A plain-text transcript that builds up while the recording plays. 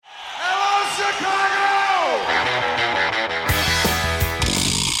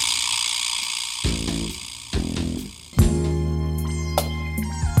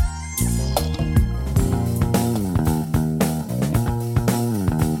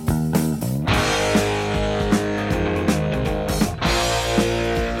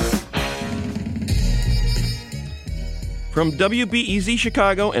From WBEZ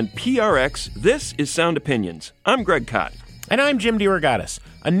Chicago and PRX, this is Sound Opinions. I'm Greg Kot. And I'm Jim DeRogatis.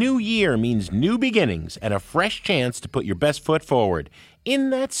 A new year means new beginnings and a fresh chance to put your best foot forward. In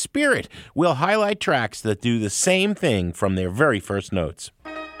that spirit, we'll highlight tracks that do the same thing from their very first notes.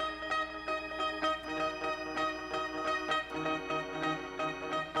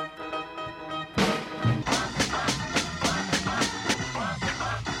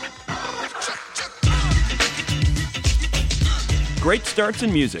 Great starts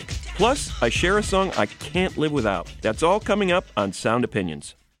in music. Plus, I share a song I can't live without. That's all coming up on Sound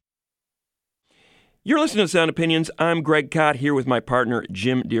Opinions. You're listening to Sound Opinions. I'm Greg Kot here with my partner,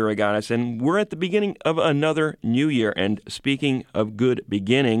 Jim DeRogatis, and we're at the beginning of another new year. And speaking of good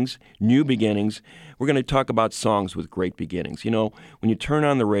beginnings, new beginnings, we're going to talk about songs with great beginnings. You know, when you turn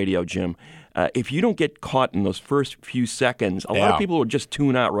on the radio, Jim, if you don't get caught in those first few seconds, a lot of people will just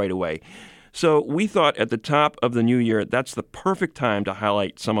tune out right away. So we thought at the top of the new year, that's the perfect time to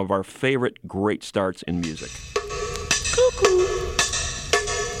highlight some of our favorite great starts in music. Cuckoo.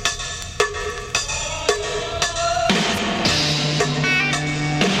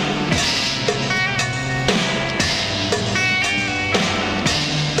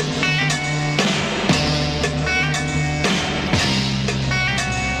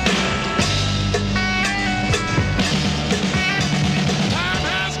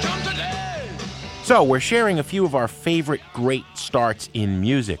 So, we're sharing a few of our favorite great starts in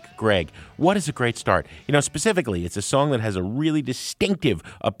music. Greg, what is a great start? You know, specifically, it's a song that has a really distinctive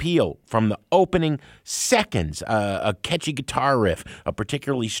appeal from the opening seconds, a catchy guitar riff, a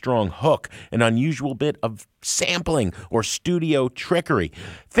particularly strong hook, an unusual bit of sampling or studio trickery.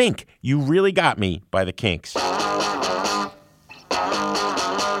 Think You Really Got Me by the Kinks.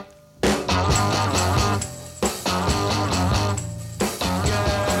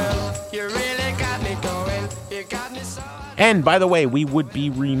 And, by the way, we would be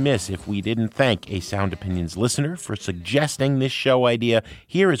remiss if we didn't thank a Sound Opinions listener for suggesting this show idea.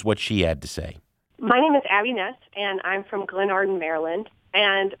 Here is what she had to say. My name is Abby Ness, and I'm from Glen Arden, Maryland.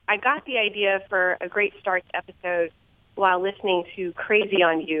 And I got the idea for a Great Starts episode while listening to Crazy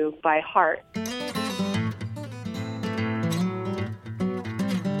on You by Heart.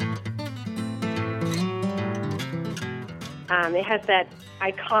 It has that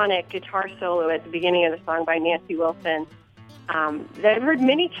iconic guitar solo at the beginning of the song by Nancy Wilson that I've heard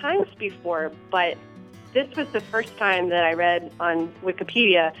many times before, but this was the first time that I read on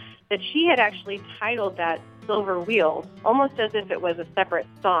Wikipedia that she had actually titled that Silver Wheel, almost as if it was a separate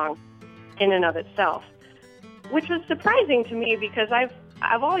song in and of itself, which was surprising to me because I've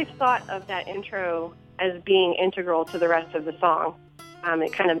always thought of that intro as being integral to the rest of the song.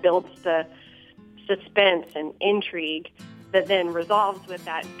 It kind of builds the suspense and intrigue that then resolves with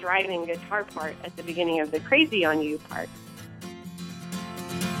that driving guitar part at the beginning of the Crazy on You part.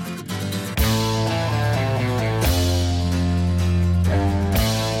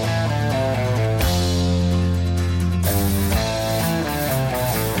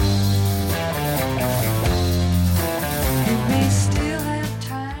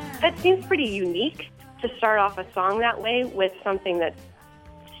 That seems pretty unique to start off a song that way with something that's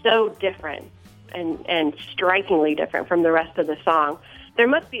so different and strikingly different from the rest of the song. There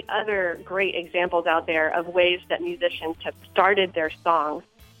must be other great examples out there of ways that musicians have started their songs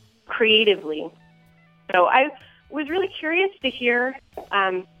creatively. So I was really curious to hear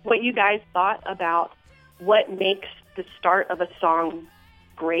what you guys thought about what makes the start of a song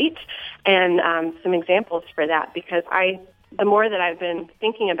great and some examples for that, because the more that I've been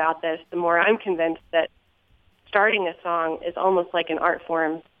thinking about this, the more I'm convinced that starting a song is almost like an art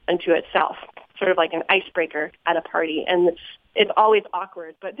form unto itself, sort of like an icebreaker at a party. And it's always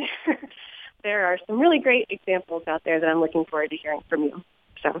awkward, but there are some really great examples out there that I'm looking forward to hearing from you.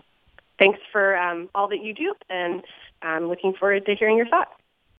 So thanks for all that you do, and I'm looking forward to hearing your thoughts.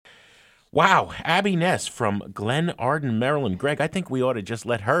 Wow, Abby Ness from Glen Arden, Maryland. Greg, I think we ought to just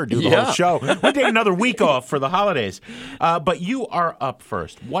let her do the whole show. We'll take another week off for the holidays. But you are up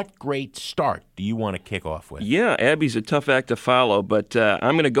first. What great start do you want to kick off with? Yeah, Abby's a tough act to follow, but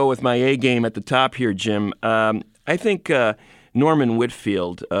I'm going to go with my A game at the top here, Jim. I think Norman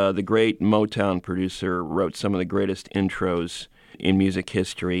Whitfield, the great Motown producer, wrote some of the greatest intros in music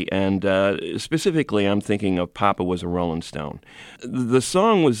history, and specifically I'm thinking of Papa Was a Rolling Stone. The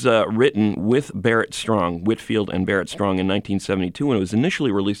song was written with Barrett Strong, Whitfield and Barrett Strong, in 1972, and it was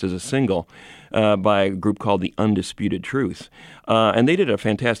initially released as a single by a group called The Undisputed Truth. And they did a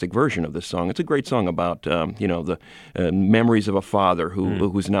fantastic version of this song. It's a great song about, the memories of a father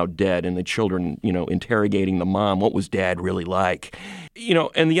who's now dead, and the children, interrogating the mom. What was Dad really like?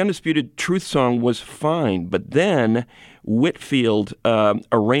 And the Undisputed Truth song was fine, but then Whitfield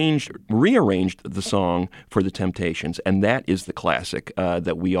rearranged the song for the Temptations, and that is the classic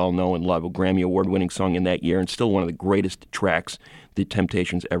that we all know and love, a Grammy Award-winning song in that year, and still one of the greatest tracks the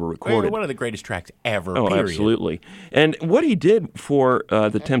Temptations ever recorded. One of the greatest tracks ever, Oh, period. absolutely. And what he did for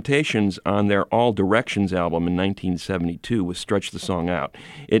the Temptations on their All Directions album in 1972 was stretch the song out.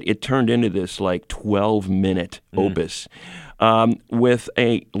 It turned into this like 12-minute opus with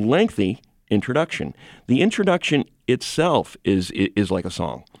a lengthy introduction. The introduction itself is like a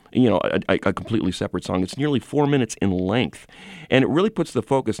song. A completely separate song. It's nearly 4 minutes in length. And it really puts the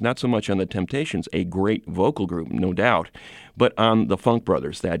focus not so much on the Temptations, a great vocal group, no doubt, but on the Funk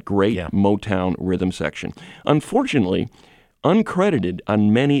Brothers, that great Motown rhythm section. Unfortunately, uncredited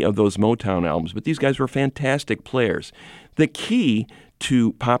on many of those Motown albums, but these guys were fantastic players. The key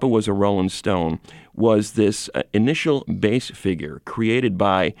to Papa Was a Rolling Stone was this initial bass figure created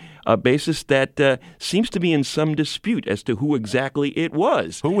by a bassist that seems to be in some dispute as to who exactly it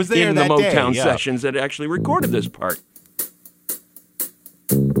was. Who was there in the that Motown day? Yeah. sessions that actually recorded this part.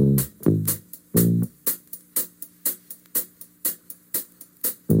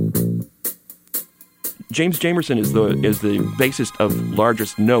 James Jamerson is the bassist of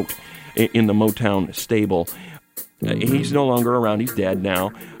largest note in the Motown stable. He's no longer around. He's dead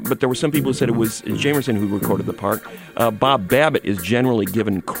now. But there were some people who said it was Jamerson who recorded the part. Bob Babbitt is generally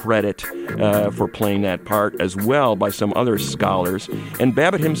given credit for playing that part as well by some other scholars. And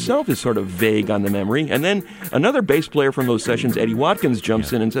Babbitt himself is sort of vague on the memory. And then another bass player from those sessions, Eddie Watkins,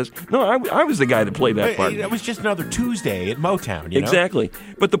 jumps in and says, no, I was the guy that played that part. It was just another Tuesday at Motown, you know? Exactly.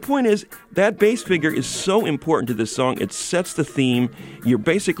 But the point is, that bass figure is so important to this song. It sets the theme. You're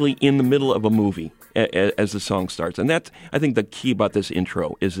basically in the middle of a movie as the song starts. And that's, I think, the key about this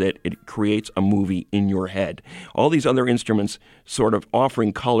intro is that it creates a movie in your head. All these other instruments sort of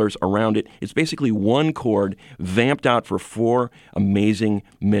offering colors around it. It's basically one chord vamped out for 4 amazing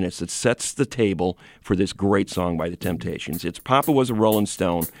minutes that sets the table for this great song by the Temptations. It's Papa Was a Rolling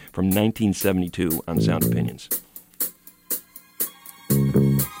Stone from 1972 on Sound Opinions.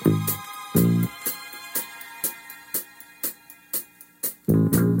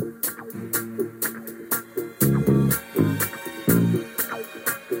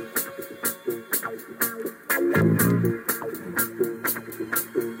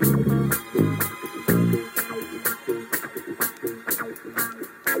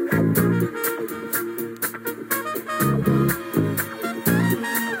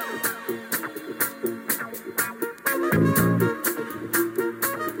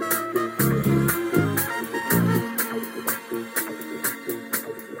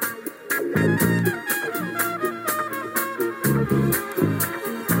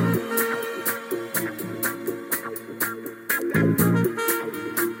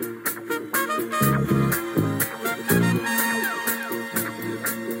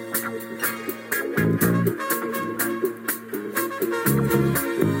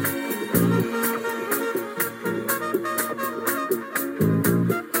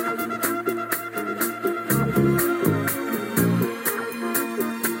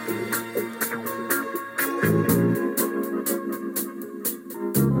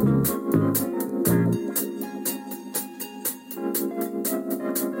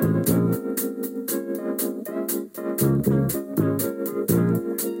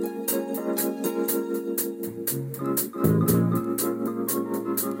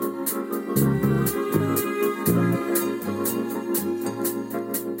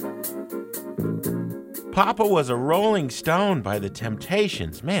 Papa Was a Rolling Stone by the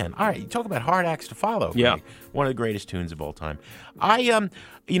Temptations. Man, all right, you talk about hard acts to follow. Yeah. Right? One of the greatest tunes of all time.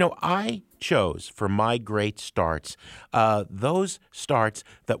 I chose for my great starts those starts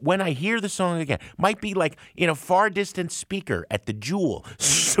that when I hear the song again, might be like in a far distant speaker at the Jewel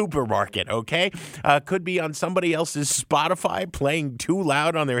supermarket, okay? Could be on somebody else's Spotify playing too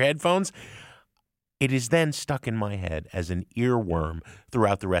loud on their headphones. It is then stuck in my head as an earworm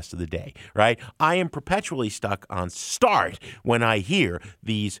throughout the rest of the day, right? I am perpetually stuck on start when I hear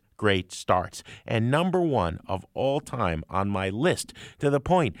these great starts. And number one of all time on my list, to the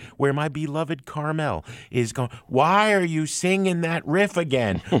point where my beloved Carmel is going, why are you singing that riff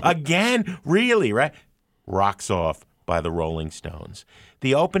again? Again? Really, right? Rocks Off by the Rolling Stones.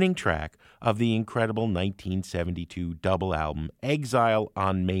 The opening track of the incredible 1972 double album, Exile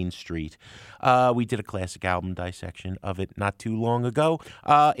on Main Street. We did a classic album dissection of it not too long ago.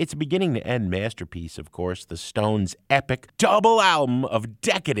 It's a beginning-to-end masterpiece, of course, the Stones' epic double album of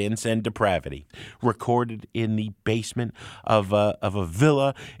decadence and depravity, recorded in the basement of a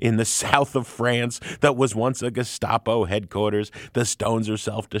villa in the south of France that was once a Gestapo headquarters. The Stones are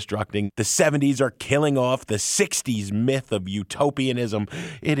self-destructing. The 70s are killing off the 60s myth of utopianism.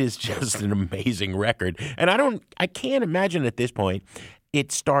 It is just an amazing record. And I can't imagine at this point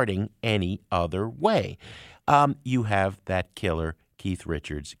it starting any other way. You have that killer Keith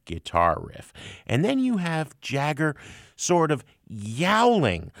Richards guitar riff. And then you have Jagger sort of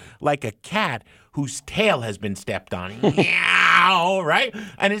yowling like a cat whose tail has been stepped on. Yow, right?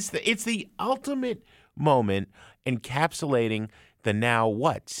 And it's the ultimate moment encapsulating the now,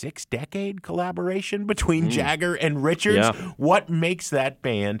 6-decade collaboration between Jagger and Richards? Yeah. What makes that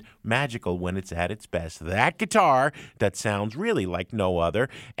band magical when it's at its best? That guitar that sounds really like no other,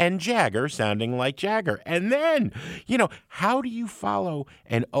 and Jagger sounding like Jagger. And then, how do you follow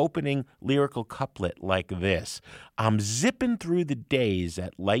an opening lyrical couplet like this? I'm zipping through the days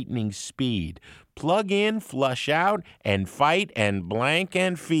at lightning speed. Plug in, flush out, and fight and blank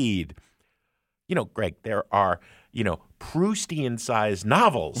and feed. Greg, there are Proustian-sized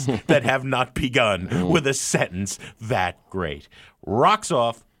novels that have not begun with a sentence that great. Rocks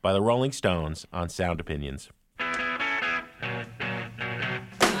Off by the Rolling Stones on Sound Opinions.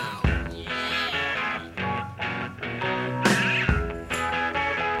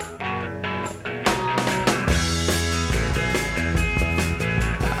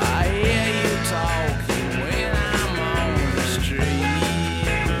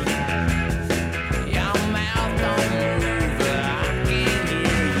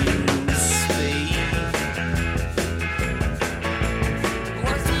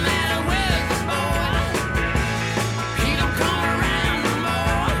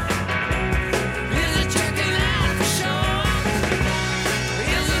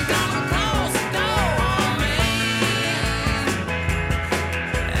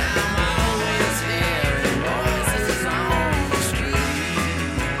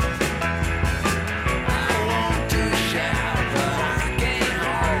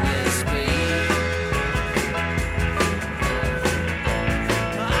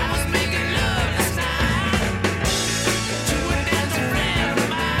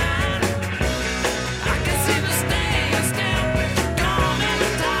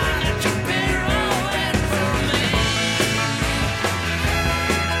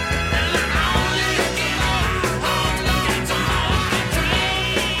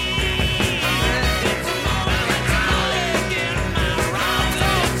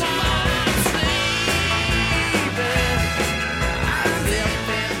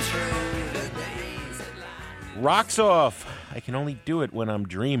 Rocks Off. I can only do it when I'm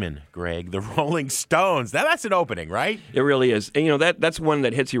dreaming, Greg. The Rolling Stones. That's an opening, right? It really is. And, that's one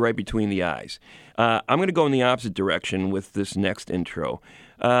that hits you right between the eyes. I'm going to go in the opposite direction with this next intro.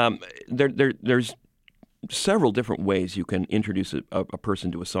 There's several different ways you can introduce a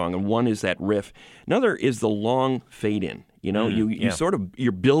person to a song, and one is that riff. Another is the long fade-in.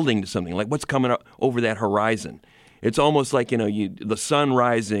 You're building to something, like what's coming up over that horizon. It's almost like, the sun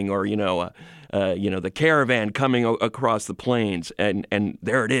rising, or, the caravan coming across the plains, and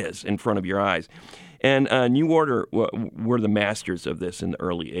there it is in front of your eyes. And New Order were the masters of this in the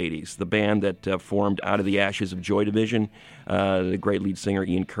early 80s. The band that formed out of the ashes of Joy Division, the great lead singer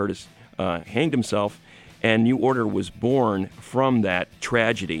Ian Curtis hanged himself, and New Order was born from that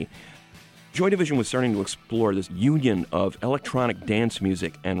tragedy. Joy Division was starting to explore this union of electronic dance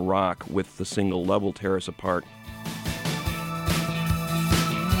music and rock with the single Level Tear Us Apart.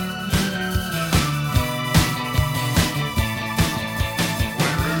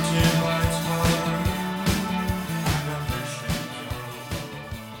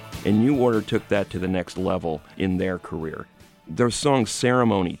 And New Order took that to the next level in their career. Their songs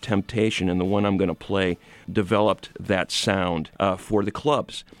Ceremony, Temptation, and the one I'm going to play developed that sound for the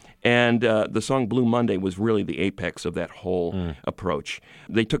clubs. And the song Blue Monday was really the apex of that whole approach.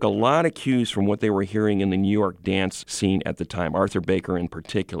 They took a lot of cues from what they were hearing in the New York dance scene at the time, Arthur Baker in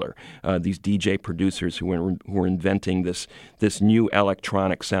particular, these DJ producers who were inventing this new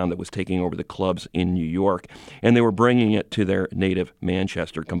electronic sound that was taking over the clubs in New York. And they were bringing it to their native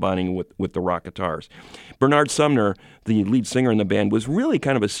Manchester, combining it with the rock guitars. Bernard Sumner, the lead singer in the band, was really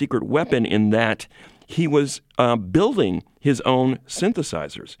kind of a secret weapon in that he was building his own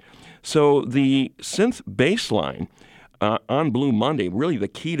synthesizers. So the synth bass line on Blue Monday, really the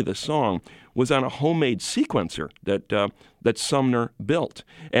key to the song, was on a homemade sequencer that Sumner built,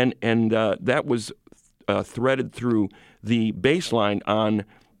 and that was threaded through the bass line on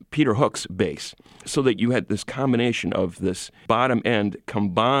Peter Hook's bass, so that you had this combination of this bottom end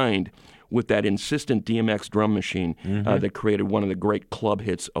combined with that insistent DMX drum machine that created one of the great club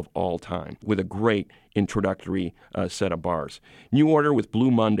hits of all time, with a great introductory set of bars. New Order with Blue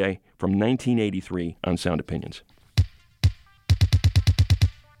Monday from 1983 on Sound Opinions.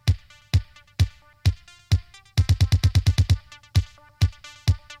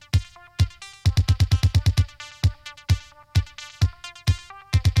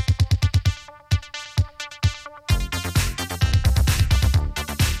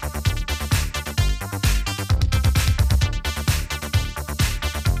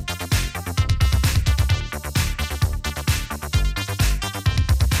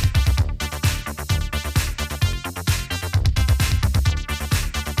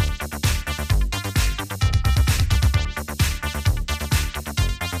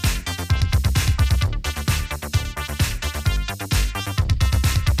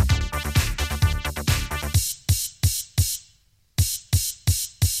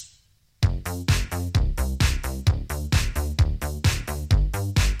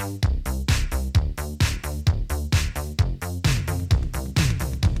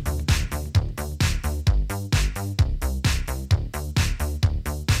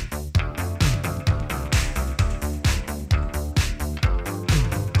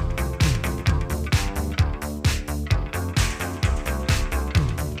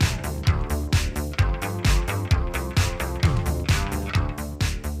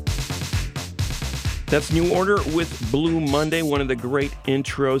 That's New Order with Blue Monday, one of the great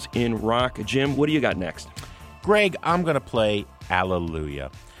intros in rock. Jim, what do you got next? Greg, I'm going to play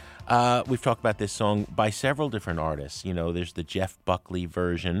Hallelujah. We've talked about this song by several different artists. You know, there's the Jeff Buckley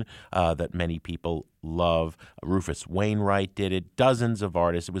version that many people love. Rufus Wainwright did it. Dozens of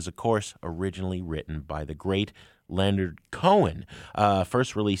artists. It was, of course, originally written by the great Leonard Cohen,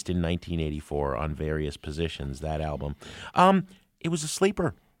 first released in 1984 on various positions, that album. It was a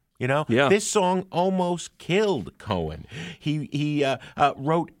sleeper. You know, This song almost killed Cohen. He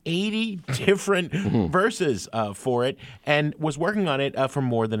wrote 80 different verses for it and was working on it for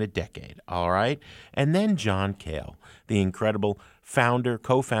more than a decade, all right? And then John Cale, the incredible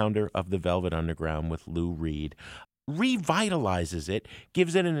co-founder of the Velvet Underground with Lou Reed, revitalizes it,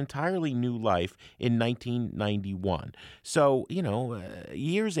 gives it an entirely new life in 1991. So,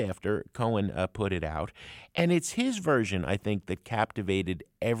 years after Cohen put it out. And it's his version, I think, that captivated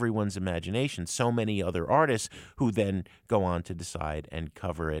everyone's imagination. So many other artists who then go on to decide and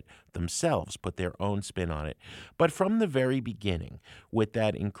cover it themselves, put their own spin on it. But from the very beginning, with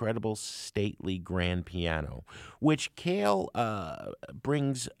that incredible stately grand piano, which Cale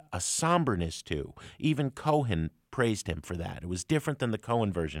brings a somberness to, even Cohen praised him for that. It was different than the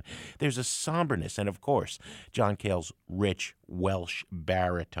Cohen version. There's a somberness, and of course, John Cale's rich Welsh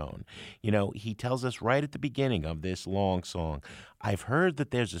baritone. He tells us right at the beginning of this long song, I've heard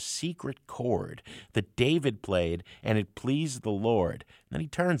that there's a secret chord that David played, and it pleased the Lord. And then he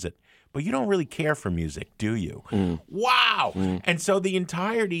turns it. But you don't really care for music, do you? Wow! And so the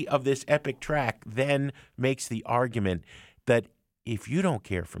entirety of this epic track then makes the argument that if you don't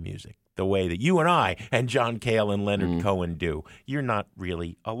care for music the way that you and I and John Cale and Leonard Cohen do, you're not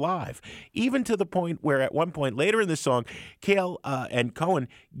really alive. Even to the point where at one point later in the song, Cale and Cohen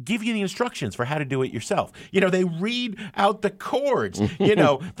give you the instructions for how to do it yourself. They read out the chords,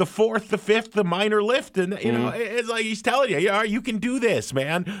 the fourth, the fifth, the minor lift, and, it's like he's telling you, you can do this,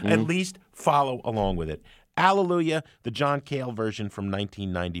 man. At least follow along with it. Hallelujah, the John Cale version from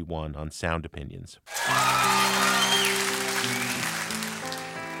 1991 on Sound Opinions.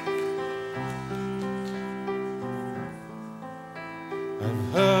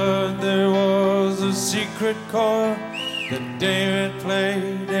 I've heard there was a secret chord that David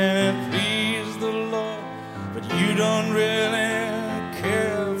played and it pleased the Lord, but you don't really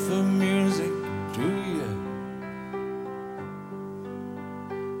care for music, do you?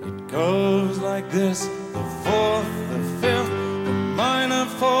 It goes like this, the fourth, the fifth, the minor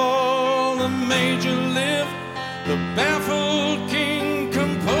fall, the major lift, the baffled king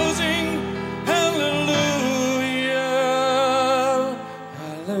composing hallelujah.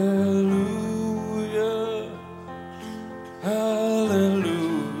 Hallelujah,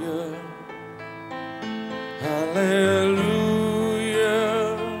 hallelujah, hallelujah,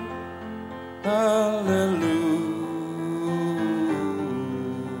 hallelujah.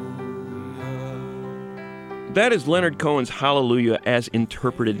 That is Leonard Cohen's Hallelujah as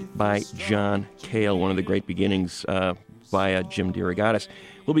interpreted by John Cale, one of the great beginnings by Jim DeRogatis.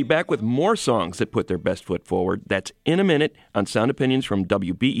 We'll be back with more songs that put their best foot forward. That's in a minute on Sound Opinions from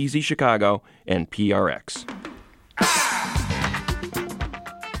WBEZ Chicago and PRX.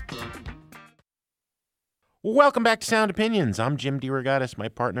 Welcome back to Sound Opinions. I'm Jim DeRogatis. My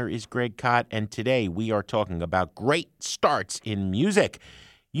partner is Greg Kot, and today we are talking about great starts in music.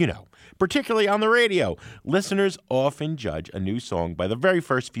 You know, particularly on the radio, listeners often judge a new song by the very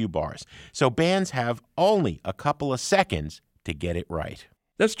first few bars, so bands have only a couple of seconds to get it right.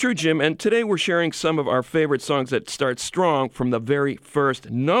 That's true, Jim, and today we're sharing some of our favorite songs that start strong from the very first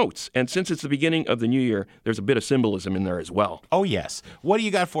notes. And since it's the beginning of the new year, there's a bit of symbolism in there as well. Oh, yes. What do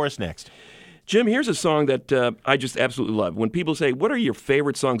you got for us next? Jim, here's a song that I just absolutely love. When people say, what are your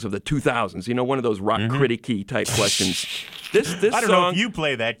favorite songs of the 2000s? You know, one of those rock critic-y type questions. This I don't know if you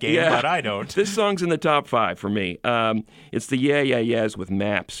play that game, but I don't. This song's in the top 5 for me. It's the Yeah, Yeah, Yeahs with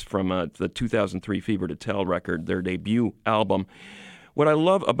Maps from the 2003 Fever to Tell record, their debut album. What I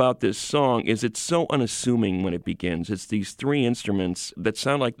love about this song is it's so unassuming when it begins. It's these 3 instruments that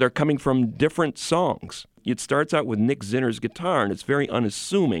sound like they're coming from different songs. It starts out with Nick Zinner's guitar, and it's very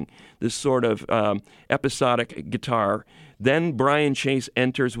unassuming, this sort of episodic guitar. Then Brian Chase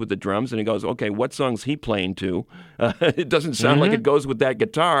enters with the drums, and he goes, okay, what song's he playing to? It doesn't sound like it goes with that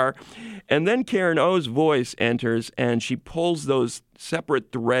guitar. And then Karen O's voice enters, and she pulls those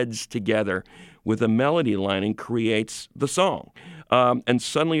separate threads together with a melody line and creates the song. And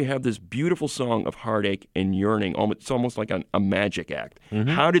suddenly you have this beautiful song of heartache and yearning. It's almost like a magic act.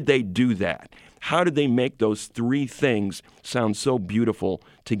 How did they do that? How did they make those 3 things sound so beautiful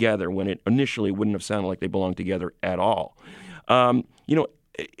together when it initially wouldn't have sounded like they belonged together at all? You know,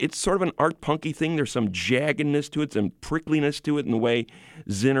 it's sort of an art punky thing. There's some jaggedness to it, some prickliness to it in the way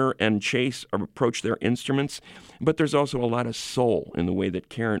Zinner and Chase approach their instruments. But there's also a lot of soul in the way that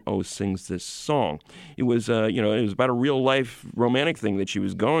Karen O sings this song. It was, it was about a real life romantic thing that she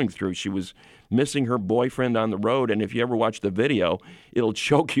was going through. She was missing her boyfriend on the road, and if you ever watch the video, it'll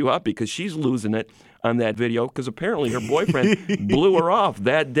choke you up because she's losing it on that video because apparently her boyfriend blew her off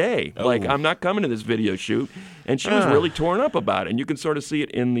that day. Oh. Like, I'm not coming to this video shoot, and she was really torn up about it, and you can sort of see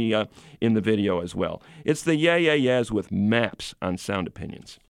it in the video as well. It's the Yeah, Yeah, Yeahs with Maps on Sound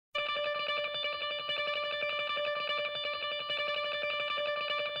Opinions.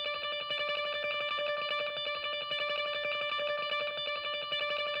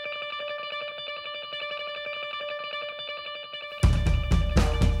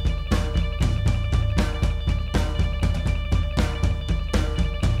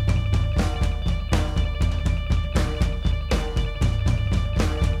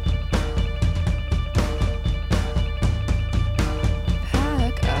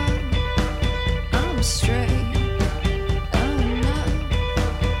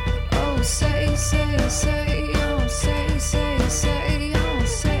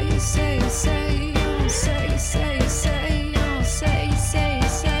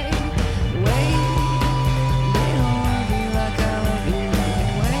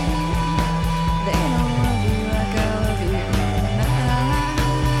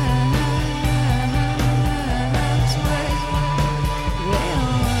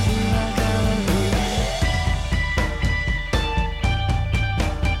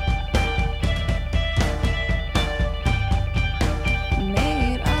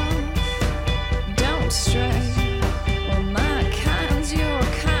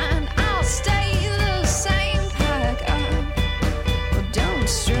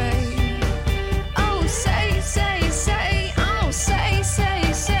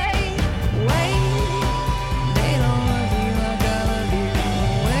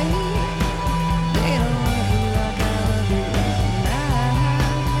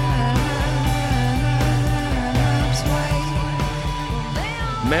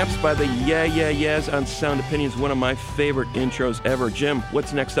 Maps by the Yeah, Yeah, Yeahs on Sound Opinions, one of my favorite intros ever. Jim,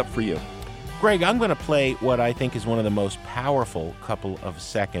 what's next up for you? Greg, I'm going to play what I think is one of the most powerful couple of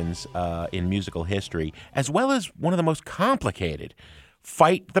seconds in musical history, as well as one of the most complicated.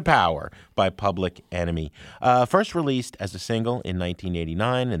 Fight the Power by Public Enemy. First released as a single in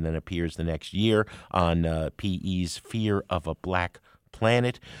 1989 and then appears the next year on P.E.'s Fear of a Black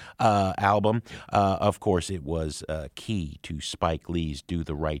Planet album. Of course, it was key to Spike Lee's Do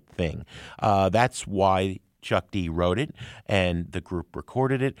the Right Thing. That's why Chuck D wrote it and the group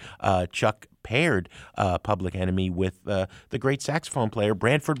recorded it. Chuck paired Public Enemy with the great saxophone player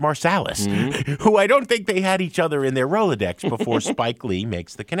Branford Marsalis, who I don't think they had each other in their Rolodex before Spike Lee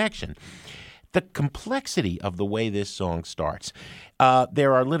makes the connection. the complexity of the way this song starts.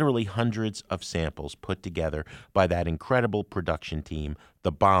 There are literally hundreds of samples put together by that incredible production team,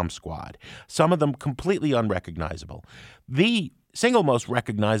 the Bomb Squad, some of them completely unrecognizable. The single most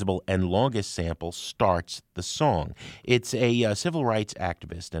recognizable and longest sample starts the song. It's a civil rights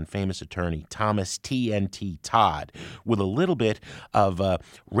activist and famous attorney, Thomas T.N.T. Todd, with a little bit of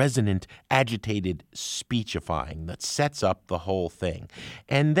resonant, agitated speechifying that sets up the whole thing.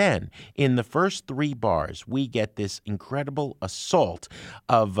 And then, in the first 3 bars, we get this incredible assault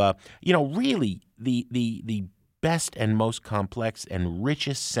of, really the best and most complex and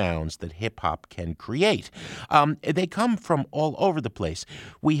richest sounds that hip-hop can create. They come from all over the place.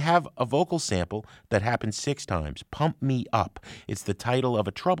 We have a vocal sample that happens 6 times, Pump Me Up. It's the title of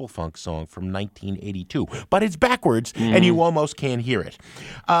a Trouble Funk song from 1982, but it's backwards, and you almost can't hear it.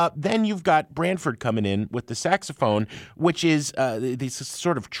 Then you've got Branford coming in with the saxophone, which is this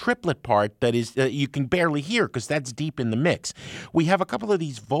sort of triplet part that is you can barely hear because that's deep in the mix. We have a couple of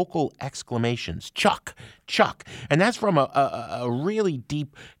these vocal exclamations, Chuck, Chuck. And that's from a really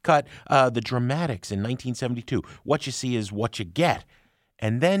deep cut, The Dramatics in 1972. What you see is what you get.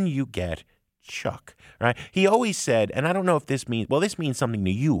 And then you get Chuck, right? He always said, and I don't know if this means something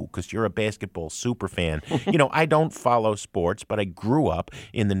to you because you're a basketball super fan. I don't follow sports, but I grew up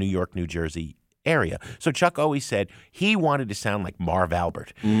in the New York, New Jersey area. So Chuck always said he wanted to sound like Marv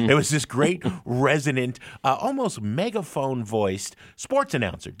Albert. It was this great, resonant, almost megaphone-voiced sports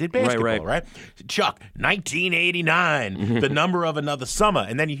announcer. Did basketball, right? Chuck, 1989, the number of another summer.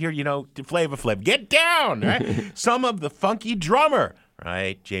 And then you hear, Flavor Flav, get down, right? Some of the funky drummer,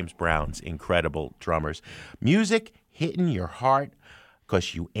 right? James Brown's incredible drummers. Music hitting your heart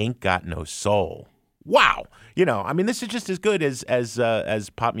because you ain't got no soul. Wow. This is just as good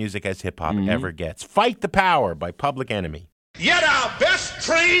as pop music as hip-hop ever gets. Fight the Power by Public Enemy. Yet our best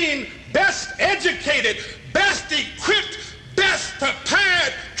trained, best educated, best equipped, best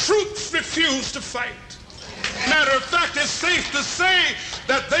prepared troops refuse to fight. Matter of fact, it's safe to say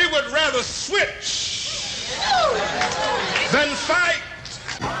that they would rather switch than fight.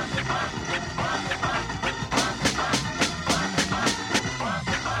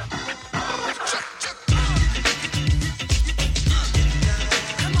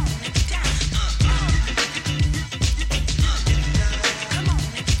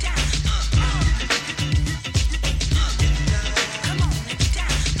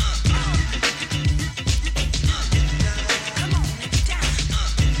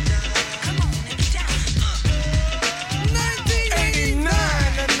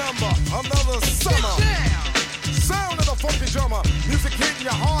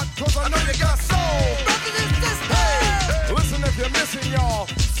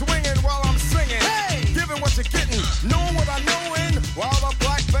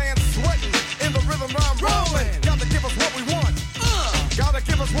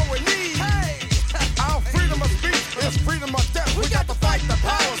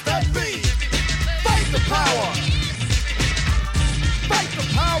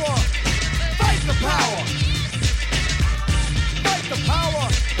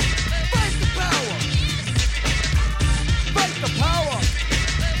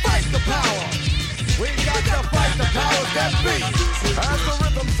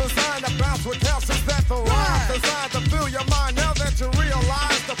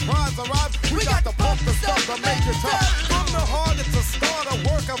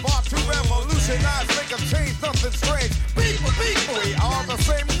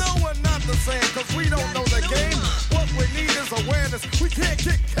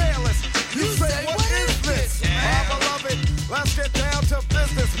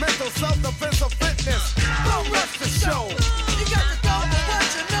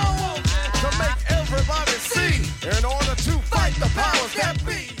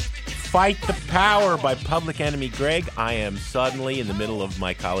 Fight the Power by Public Enemy. Greg, I am suddenly in the middle of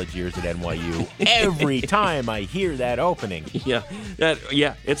my college years at NYU every time I hear that opening.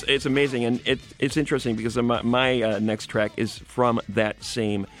 It's amazing, and it's interesting because my next track is from that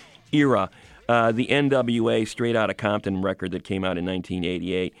same era, the NWA Straight Outta Compton record that came out in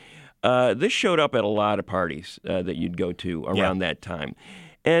 1988. This showed up at a lot of parties that you'd go to around that time.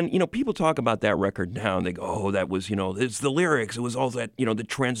 And, people talk about that record now, and they go, oh, that was, it's the lyrics. It was all that, the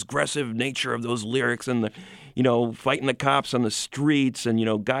transgressive nature of those lyrics and the, fighting the cops on the streets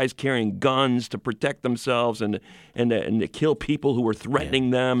and, guys carrying guns to protect themselves and to kill people who were threatening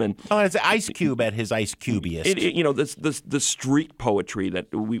them. And it's Ice Cube at his Ice Cubiest. The street poetry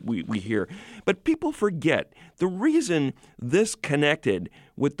that we hear. But people forget the reason this connected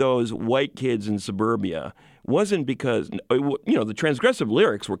with those white kids in suburbia wasn't because, the transgressive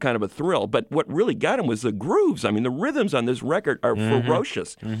lyrics were kind of a thrill, but what really got him was the grooves. I mean, the rhythms on this record are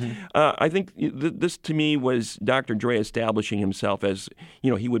ferocious. I think this, to me, was Dr. Dre establishing himself as,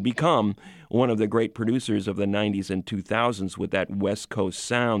 he would become one of the great producers of the 90s and 2000s with that West Coast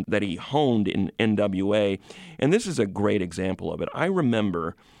sound that he honed in NWA. And this is a great example of it. I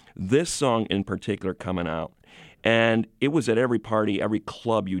remember this song in particular coming out, and it was at every party, every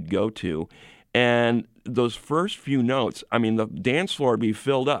club you'd go to. And those first few notes, I mean, the dance floor would be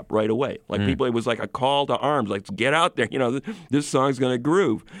filled up right away. Like people, it was like a call to arms, like, get out there. This song's going to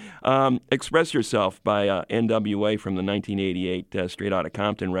groove. Express Yourself by NWA from the 1988 Straight Outta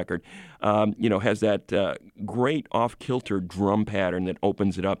Compton record, has that great off-kilter drum pattern that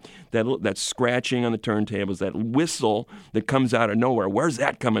opens it up, that scratching on the turntables, that whistle that comes out of nowhere. Where's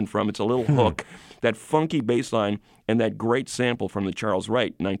that coming from? It's a little hook. That funky bass line and that great sample from the Charles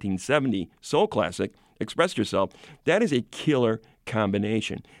Wright 1970 soul classic, Express Yourself, that is a killer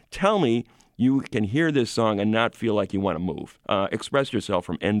combination. Tell me you can hear this song and not feel like you want to move. Express Yourself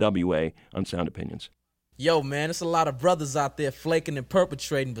from NWA on Sound Opinions. Yo, man, there's a lot of brothers out there flaking and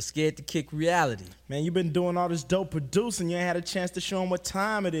perpetrating but scared to kick reality. Man, you've been doing all this dope producing. You ain't had a chance to show them what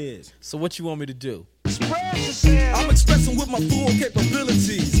time it is. So what you want me to do? I'm expressing with my full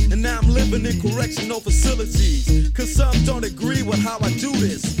capabilities, and now I'm living in correctional facilities. Cause some don't agree with how I do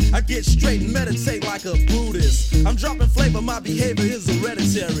this. I get straight and meditate like a Buddhist. I'm dropping flavor, my behavior is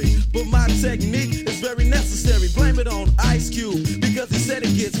hereditary, but my technique is very necessary. Blame it on Ice Cube, because he said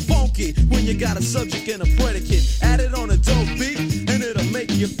it gets funky when you got a subject and a predicate. Add it on a dope beat, and it'll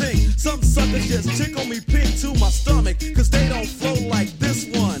make you think. Some suckers just tickle me pink to my stomach, cause they don't flow like this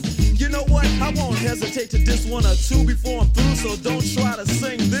one. You know what? I won't hesitate to diss one or two before I'm through, so don't try to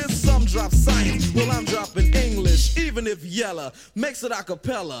sing this. Some drop science, well I'm dropping English, even if Yella makes it a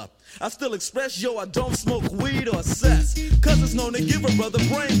cappella. I still express, I don't smoke weed or cess, cause it's known to give a brother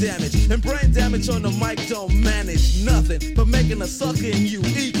brain damage, and brain damage on the mic don't manage nothing but making a sucker and you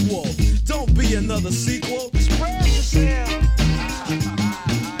equal. Don't be another sequel. Express yourself.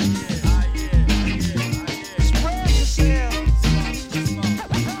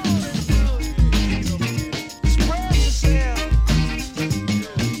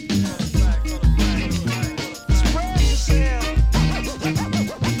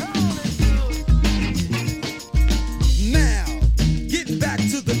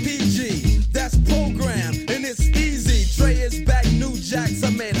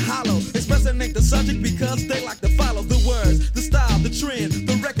 Because they like to follow the words, the style, the trend,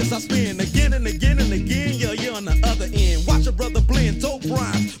 the records I spin again and again and again. You're on the other end. Watch a brother blend dope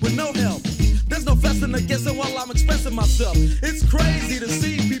rhymes with no help. There's no fussing or guessing while I'm expressing myself. It's crazy to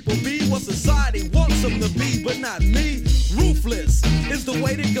see people be what society wants them to be, but not me. Ruthless is the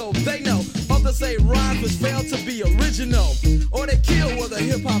way to go. They know others say rhymes which fail to be original, or they kill where the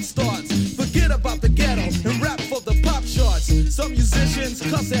hip hop starts. Forget about the ghetto and rap for the pop charts. Some musicians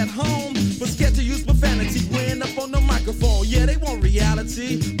cuss at home, but scared to use profanity when up on the microphone. Yeah, they want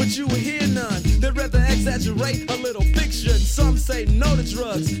reality, but you will hear none. They'd rather exaggerate a little fiction. Some say no to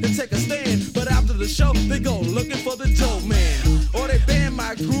drugs and take a stand, but after the show, they go looking for the dope man. Or they ban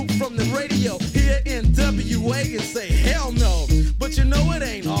my group from the radio here in WA and say hell no. But you know it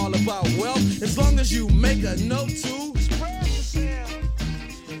ain't all about wealth, as long as you make a note to express yourself.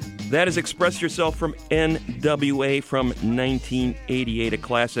 That is Express Yourself from NWA from 1988, a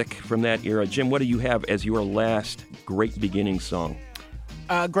classic from that era. Jim, what do you have as your last great beginning song?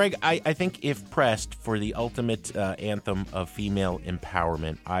 Greg, I think if pressed for the ultimate anthem of female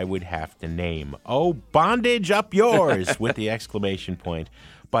empowerment, I would have to name "Oh, Bondage Up Yours" with the exclamation point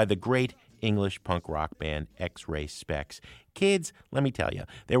by the great English punk rock band X-Ray Spex. Kids, let me tell you,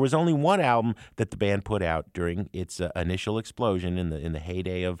 there was only one album that the band put out during its initial explosion in the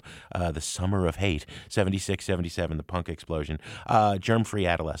heyday of the summer of hate, 76, 77, the punk explosion, Germ-Free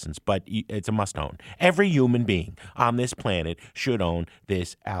Adolescence, but it's a must-own. Every human being on this planet should own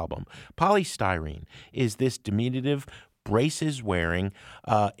this album. Polystyrene is this diminutive, braces-wearing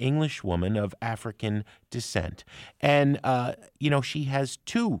English woman of African descent. And, she has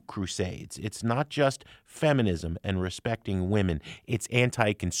two crusades. It's not just feminism and respecting women. It's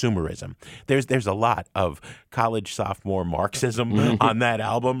anti-consumerism. There's a lot of college sophomore Marxism on that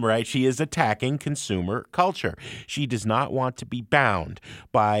album, right? She is attacking consumer culture. She does not want to be bound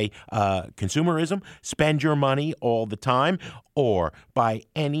by consumerism, spend your money all the time, or by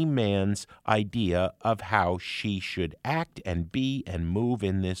any man's idea of how she should act and be and move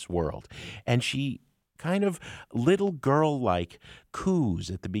in this world. And she kind of little girl-like coos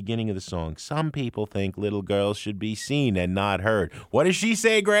at the beginning of the song. Some people think little girls should be seen and not heard. What does she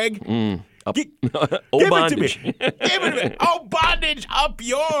say, Greg? Bondage. Give it to me. Oh, bondage, up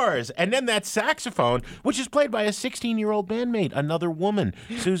yours. And then that saxophone, which is played by a 16-year-old bandmate, another woman,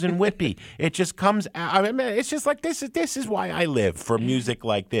 Susan Whitby. It just comes out. I mean, it's just like this is why I live, for music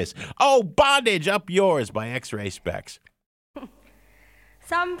like this. Oh, bondage, up yours by X-Ray Specs.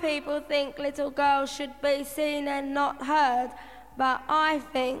 Some people think little girls should be seen and not heard, but I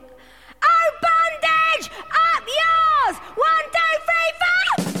think, oh, bondage, up yours! 1, 2,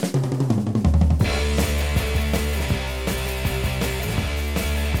 3, 4!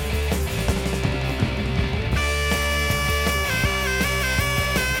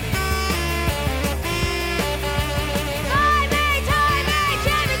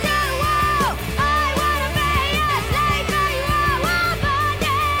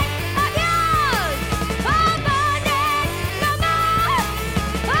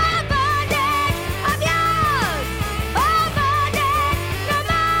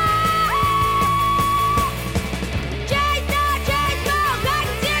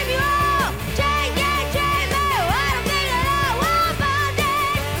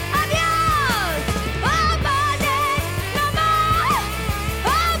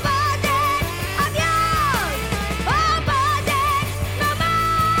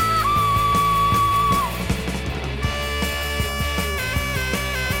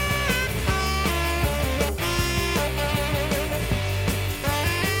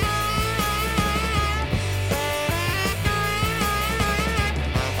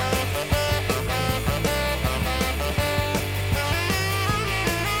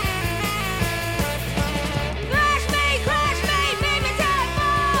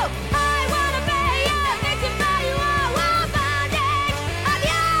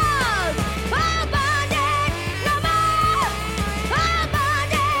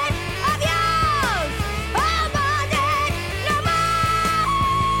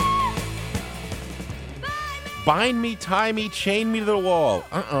 Bind me, tie me, chain me to the wall.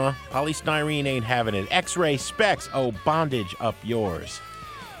 Polystyrene ain't having it. X-Ray Specs. Oh, bondage, up yours.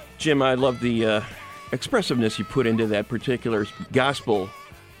 Jim, I love the expressiveness you put into that particular gospel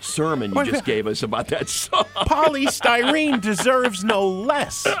sermon you just gave us about that song. Polystyrene deserves no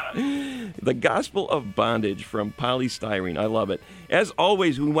less. The Gospel of Bondage from Polystyrene. I love it. As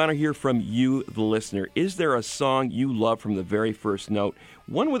always, we want to hear from you, the listener. Is there a song you love from the very first note?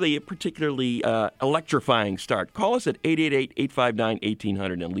 One with a particularly electrifying start. Call us at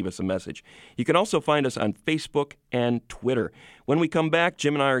 888-859-1800 and leave us a message. You can also find us on Facebook and Twitter. When we come back,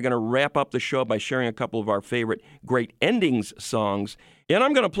 Jim and I are going to wrap up the show by sharing a couple of our favorite Great Endings songs. And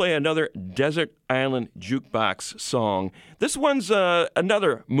I'm going to play another Desert Island Jukebox song. This one's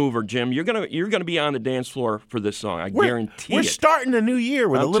another mover, Jim. You're gonna be on the dance floor for this song. I guarantee it. We're starting a new year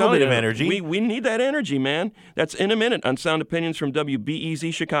with a little bit of energy. We need that energy, man. That's in a minute on Sound Opinions from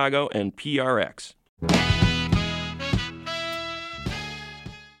WBEZ Chicago and PRX.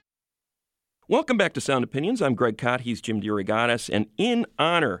 Welcome back to Sound Opinions. I'm Greg Cott. He's Jim DeRogatis. And in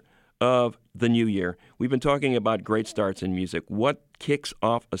honor of the new year, we've been talking about great starts in music. What kicks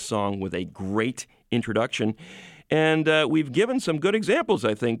off a song with a great introduction? And we've given some good examples,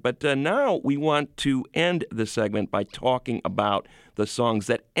 I think. But now we want to end the segment by talking about the songs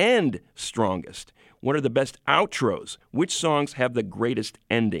that end strongest. What are the best outros? Which songs have the greatest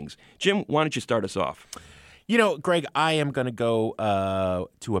endings? Jim, why don't you start us off? You know, Greg, I am going to go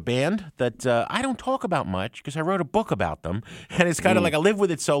to a band that I don't talk about much because I wrote a book about them. And it's kind of like I lived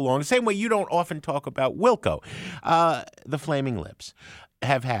with it so long. The same way you don't often talk about Wilco. The Flaming Lips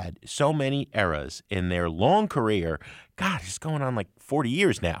have had so many eras in their long career. God, it's going on like 40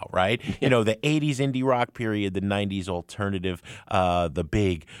 years now, right? You know, the 80s indie rock period, the 90s alternative, the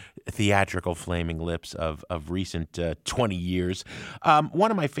big theatrical Flaming Lips of recent 20 years. One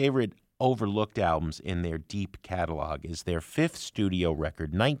of my favorite overlooked albums in their deep catalog is their fifth studio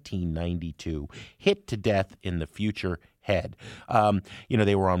record, 1992, Hit to Death in the Future Head. You know,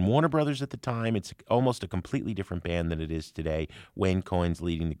 they were on Warner Brothers at the time. It's almost a completely different band than it is today. Wayne Coyne's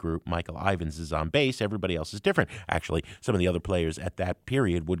leading the group. Michael Ivins is on bass. Everybody else is different. Actually, some of the other players at that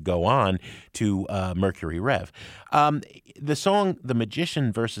period would go on to Mercury Rev. The song The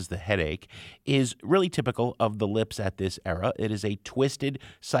Magician versus the Headache is really typical of the Lips at this era. It is a twisted,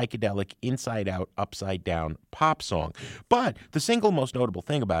 psychedelic, inside-out, upside-down pop song. But the single most notable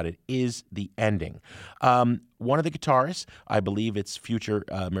thing about it is the ending. one of the guitarists, I believe it's future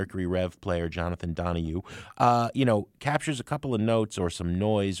Mercury Rev player Jonathan Donahue, captures a couple of notes or some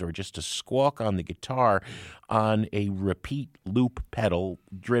noise or just a squawk on the guitar on a repeat loop pedal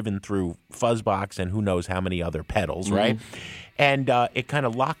driven through fuzzbox and who knows how many other pedals, right? And it kind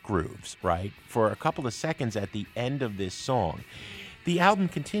of lock grooves, right, for a couple of seconds at the end of this song. The album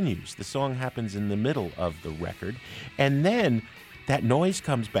continues. The song happens in the middle of the record, and then that noise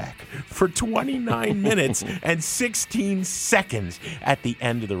comes back for 29 minutes and 16 seconds at the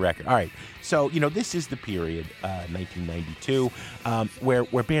end of the record. All right, so, this is the period, 1992,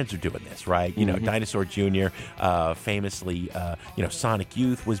 where bands are doing this, right? Dinosaur Jr., famously, Sonic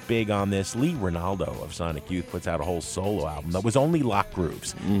Youth was big on this. Lee Ronaldo of Sonic Youth puts out a whole solo album that was only lock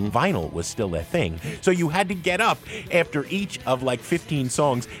grooves. Vinyl was still a thing. So you had to get up after each of 15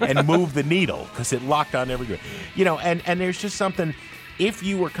 songs and move the needle because it locked on every groove. And there's just something... If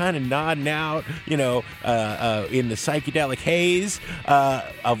you were kind of nodding out, in the psychedelic haze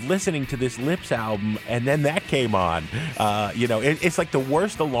of listening to this Lips album, and then that came on, it's like the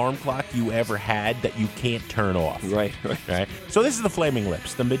worst alarm clock you ever had that you can't turn off. Right. So this is the Flaming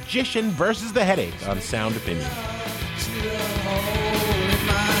Lips, The Magician versus the Headache on Sound Opinion.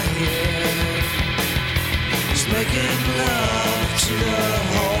 Making love to the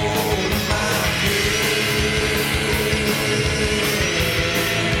hole in my head.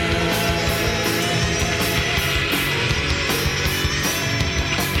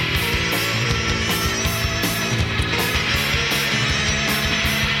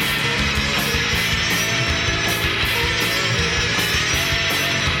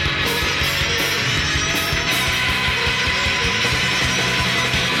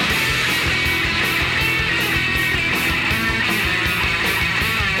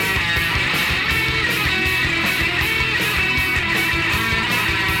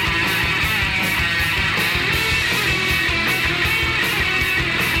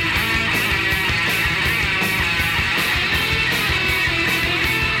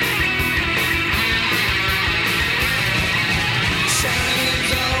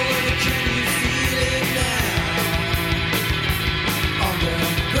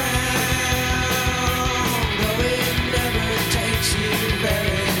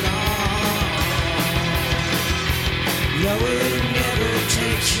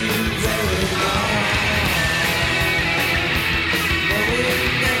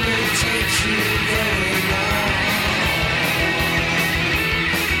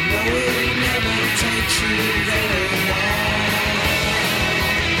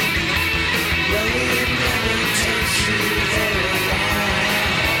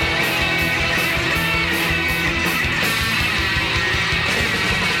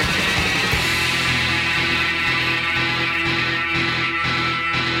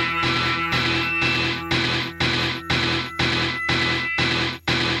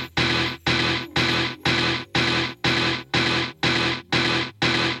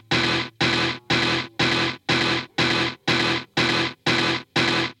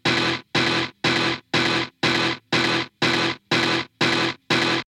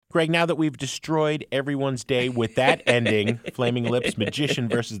 Greg, now that we've destroyed everyone's day with that ending, Flaming Lips, Magician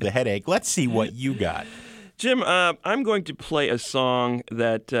versus the Headache, let's see what you got. Jim, I'm going to play a song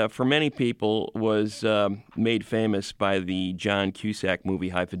that for many people was made famous by the John Cusack movie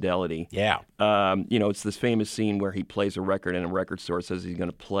High Fidelity. Yeah. It's this famous scene where he plays a record and a record store says he's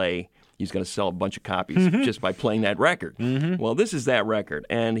going to sell a bunch of copies just by playing that record. Well, this is that record,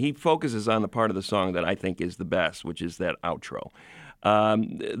 and he focuses on the part of the song that I think is the best, which is that outro.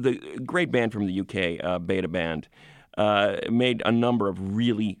 The great band from the UK, Beta Band, made a number of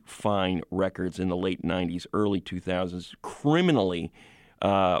really fine records in the late 90s, early 2000s. Criminally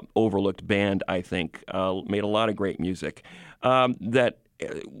overlooked band, I think, made a lot of great music that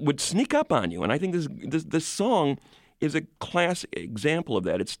would sneak up on you. And I think this song is a classic example of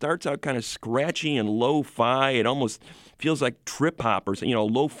that. It starts out kind of scratchy and lo-fi. It almost feels like trip-hop or, a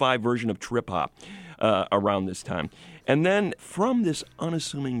lo-fi version of trip-hop around this time. And then from this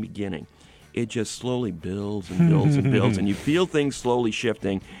unassuming beginning, it just slowly builds and builds and builds, and you feel things slowly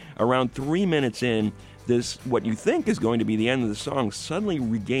shifting. Around 3 minutes in, this, what you think is going to be the end of the song, suddenly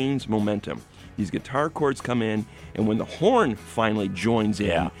regains momentum. These guitar chords come in, and when the horn finally joins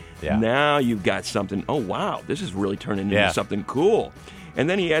in, now you've got something, oh wow, this is really turning into something cool. And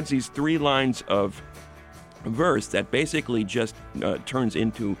then he adds these 3 lines of verse that basically just turns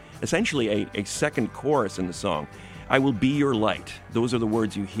into essentially a second chorus in the song. I will be your light. Those are the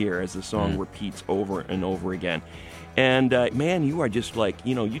words you hear as the song repeats over and over again. And, man, you are just like,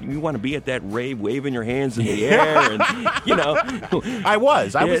 you want to be at that rave, waving your hands in the air. And, I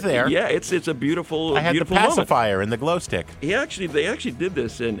was there. Yeah, it's a beautiful I had beautiful the moment. pacifier and the glow stick. They actually did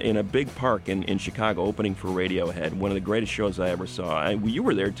this in a big park in Chicago, opening for Radiohead. One of the greatest shows I ever saw. You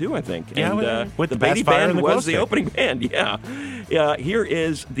were there, too, I think. Yeah, and, with the Beatty pacifier Band and the glow was the stick. opening band, yeah. Here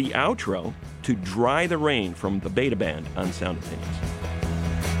is the outro to Dry the Rain from the Beta Band on Sound Opinions.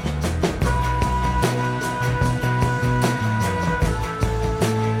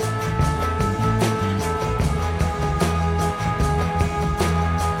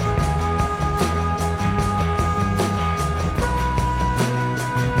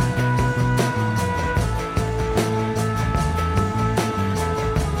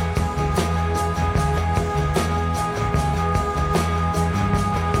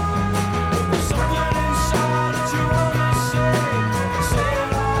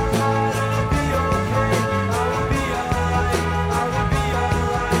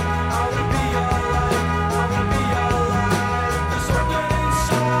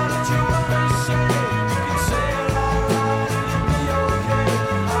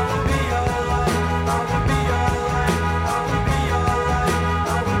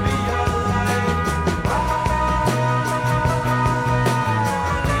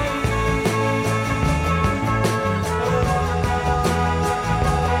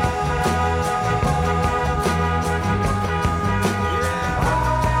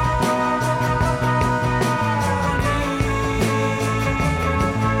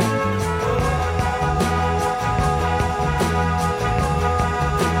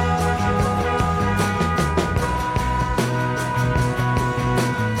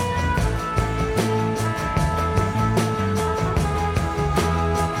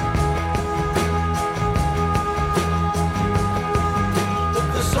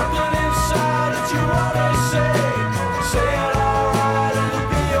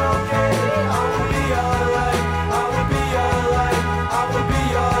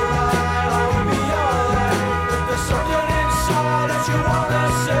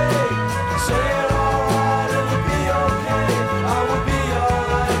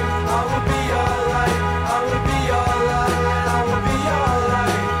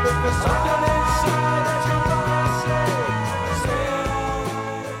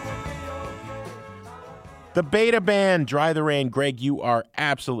 The Beta Band, Dry the Rain. Greg, you are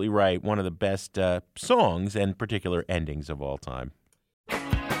absolutely right. One of the best songs and particular endings of all time.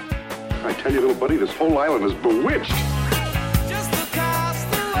 I tell you, little buddy, this whole island is bewitched. Just across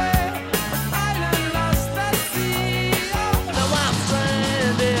the way, an island lost at sea. Now I'm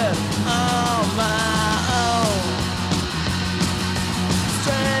stranded on my own.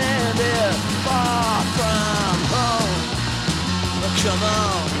 Stranded far from home. Come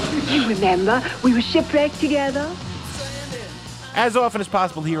on. You remember, we were shipwrecked together. As often as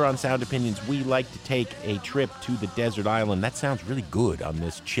possible here on Sound Opinions, we like to take a trip to the desert island. That sounds really good on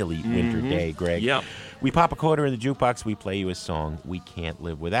this chilly winter day, Greg. Yeah. We pop a quarter in the jukebox, we play you a song we can't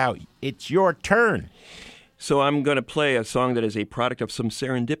live without. It's your turn. So I'm going to play a song that is a product of some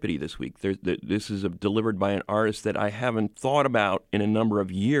serendipity this week. This is delivered by an artist that I haven't thought about in a number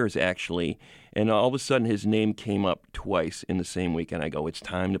of years, actually. And all of a sudden, his name came up twice in the same week, and I go, it's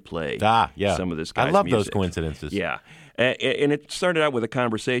time to play some of this guy's I love music. those coincidences. Yeah. And it started out with a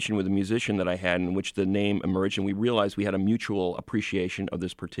conversation with a musician that I had in which the name emerged, and we realized we had a mutual appreciation of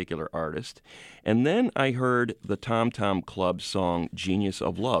this particular artist. And then I heard the Tom Tom Club song Genius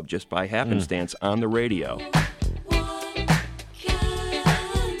of Love, just by happenstance, on the radio.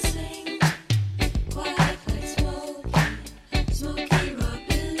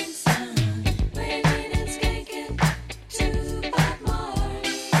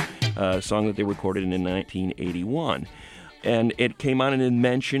 A song that they recorded in 1981. And it came on and it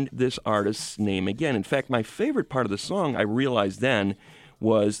mentioned this artist's name again. In fact, my favorite part of the song, I realized then,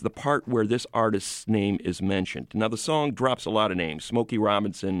 was the part where this artist's name is mentioned. Now, the song drops a lot of names. Smokey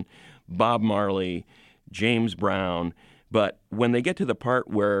Robinson, Bob Marley, James Brown. But when they get to the part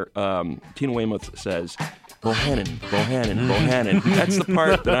where Tina Weymouth says, Bohannon, Bohannon, Bohannon, that's the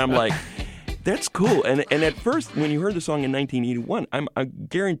part that I'm like, that's cool. And at first, when you heard the song in 1981, I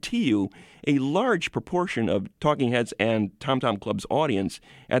guarantee you a large proportion of Talking Heads and Tom Tom Club's audience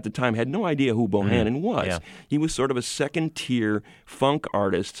at the time had no idea who Bohannon was. Yeah. He was sort of a second-tier funk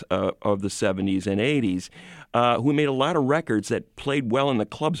artist of the 70s and 80s who made a lot of records that played well in the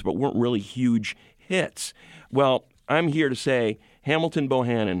clubs but weren't really huge hits. Well, I'm here to say Hamilton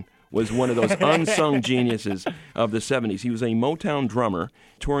Bohannon was one of those unsung geniuses of the 70s. He was a Motown drummer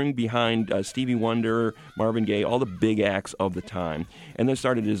touring behind Stevie Wonder, Marvin Gaye, all the big acts of the time, and then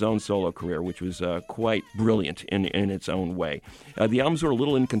started his own solo career, which was quite brilliant in its own way. The albums were a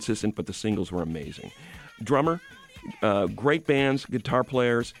little inconsistent, but the singles were amazing. Drummer, great bands, guitar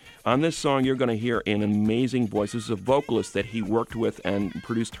players. On this song, you're going to hear an amazing voice. This is a vocalist that he worked with and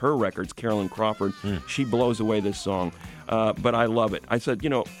produced her records, Carolyn Crawford. She blows away this song, but I love it. I said,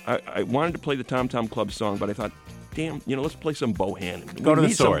 I wanted to play the Tom Tom Club song, but I thought, damn, let's play some Bohannon. Go to the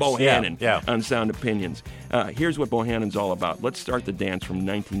need source. some Bohannon Yeah. on Sound Opinions. Here's what Bohannon's all about. Let's start the dance from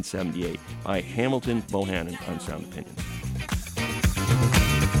 1978 by Hamilton Bohannon on Sound Opinions.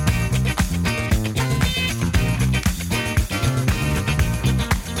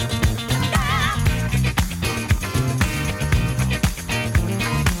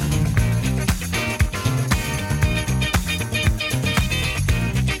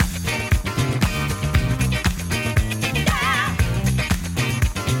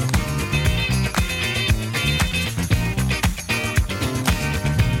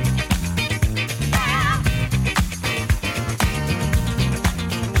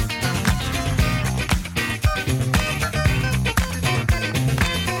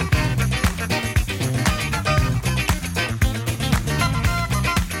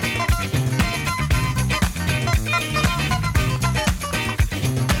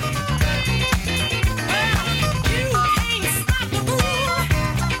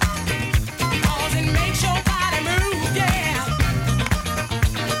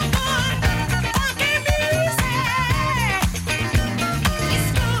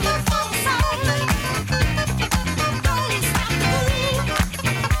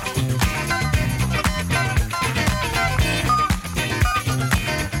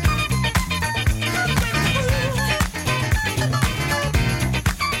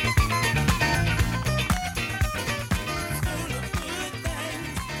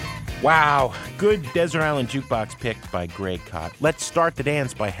 Wow, good Desert Island Jukebox pick by Greg Kot. Let's Start the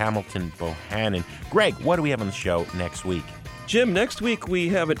Dance by Hamilton Bohannon. Greg, what do we have on the show next week? Jim, next week we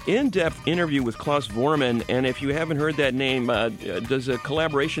have an in-depth interview with Klaus Voormann, and if you haven't heard that name, does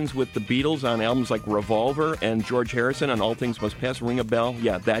collaborations with the Beatles on albums like Revolver and George Harrison on All Things Must Pass ring a bell?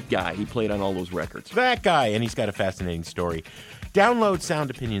 Yeah, that guy. He played on all those records. That guy, and he's got a fascinating story. Download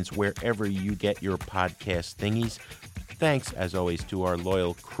Sound Opinions wherever you get your podcast thingies. Thanks, as always, to our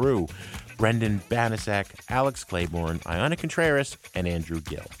loyal crew, Brendan Banasak, Alex Claiborne, Iona Contreras, and Andrew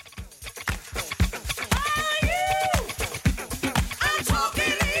Gill.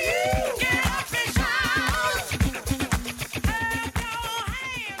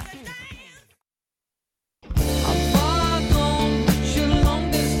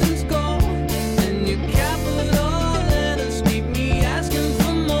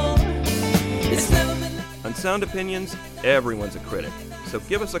 Sound Opinions, everyone's a critic. So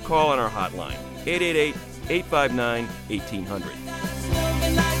give us a call on our hotline,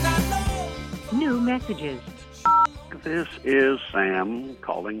 888-859-1800. New messages. This is Sam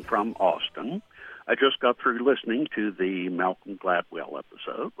calling from Austin. I just got through listening to the Malcolm Gladwell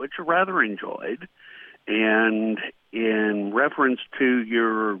episode, which I rather enjoyed. And in reference to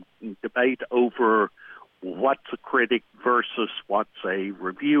your debate over what's a critic versus what's a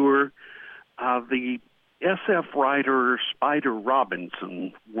reviewer, the SF writer Spider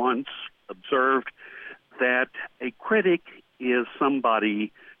Robinson once observed that a critic is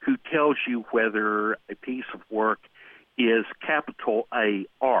somebody who tells you whether a piece of work is capital A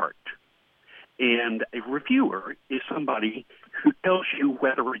art, and a reviewer is somebody who tells you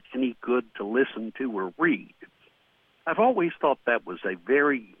whether it's any good to listen to or read. I've always thought that was a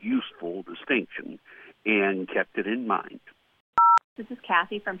very useful distinction and kept it in mind. This is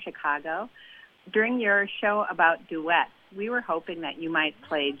Kathy from Chicago. During your show about duets, we were hoping that you might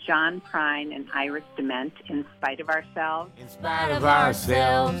play John Prine and Iris DeMent, In Spite of Ourselves. In spite of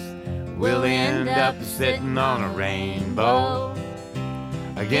ourselves, we'll end up sitting on a rainbow.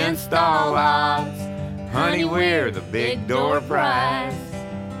 Against all odds, honey, we're the big door prize.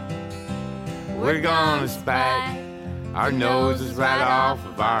 We're gonna spike our noses right off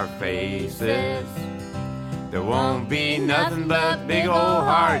of our faces. There won't be nothing but big old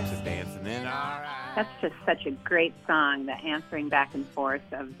hearts dancing in our eyes. That's just such a great song, the answering back and forth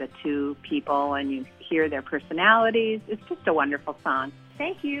of the two people, and you hear their personalities. It's just a wonderful song.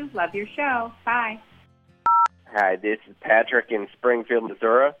 Thank you. Love your show. Bye. Hi, this is Patrick in Springfield,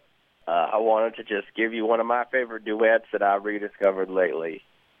 Missouri. I wanted to just give you one of my favorite duets that I rediscovered lately.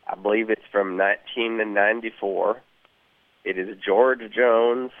 I believe it's from 1994. It is George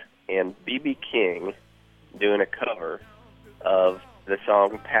Jones and B.B. King doing a cover of the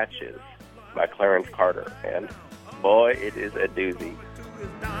song Patches by Clarence Carter, and boy, it is a doozy.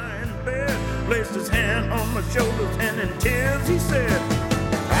 Placed his hand on my shoulders and in tears he said,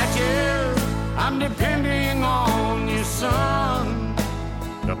 Patches, I'm depending on you, son,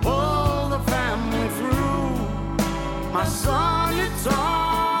 to pull the family through. My son, it's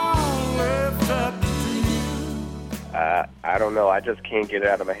all left up to you. I don't know. I just can't get it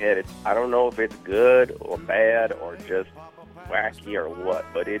out of my head. I don't know if it's good or bad or just wacky or what,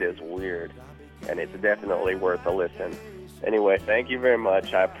 but it is weird, and it's definitely worth a listen. Anyway, thank you very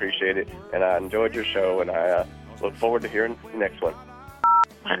much. I appreciate it, and I enjoyed your show, and I look forward to hearing the next one.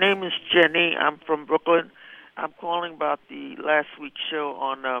 My name is Jenny. I'm from Brooklyn. I'm calling about the last week's show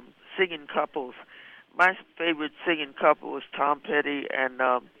on singing couples. My favorite singing couple was Tom Petty and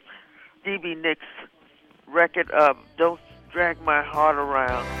D.B. Nick's record of Don't Drag My Heart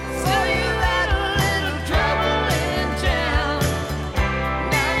Around.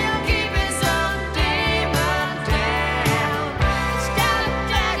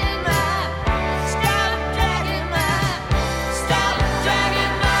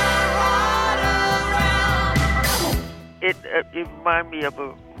 It reminded me of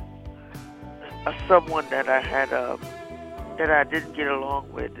a someone that I had that I didn't get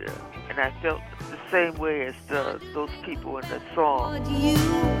along with, and I felt the same way as those people in the song.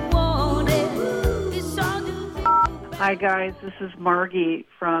 Hi guys, this is Margie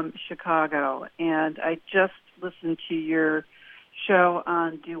from Chicago, and I just listened to your show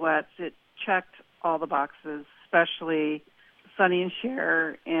on duets. It checked all the boxes, especially Sonny and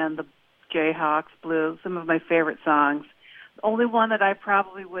Cher and the Jayhawks Blues, some of my favorite songs. The only one that I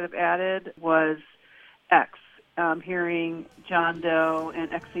probably would have added was X. Hearing John Doe and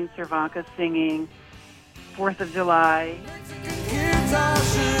Exene Cervanka singing 4th of July.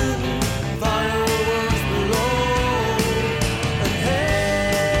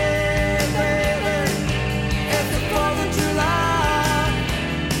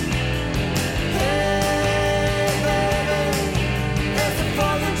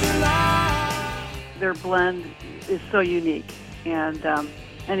 Their blend is so unique. And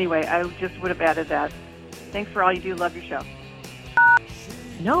anyway, I just would have added that. Thanks for all you do. Love your show.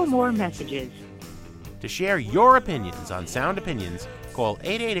 No more messages. To share your opinions on Sound Opinions, call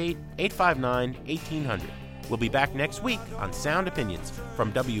 888-859-1800. We'll be back next week on Sound Opinions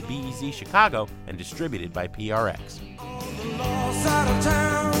from WBEZ Chicago and distributed by PRX. On the lost side of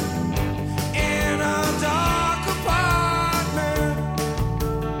town.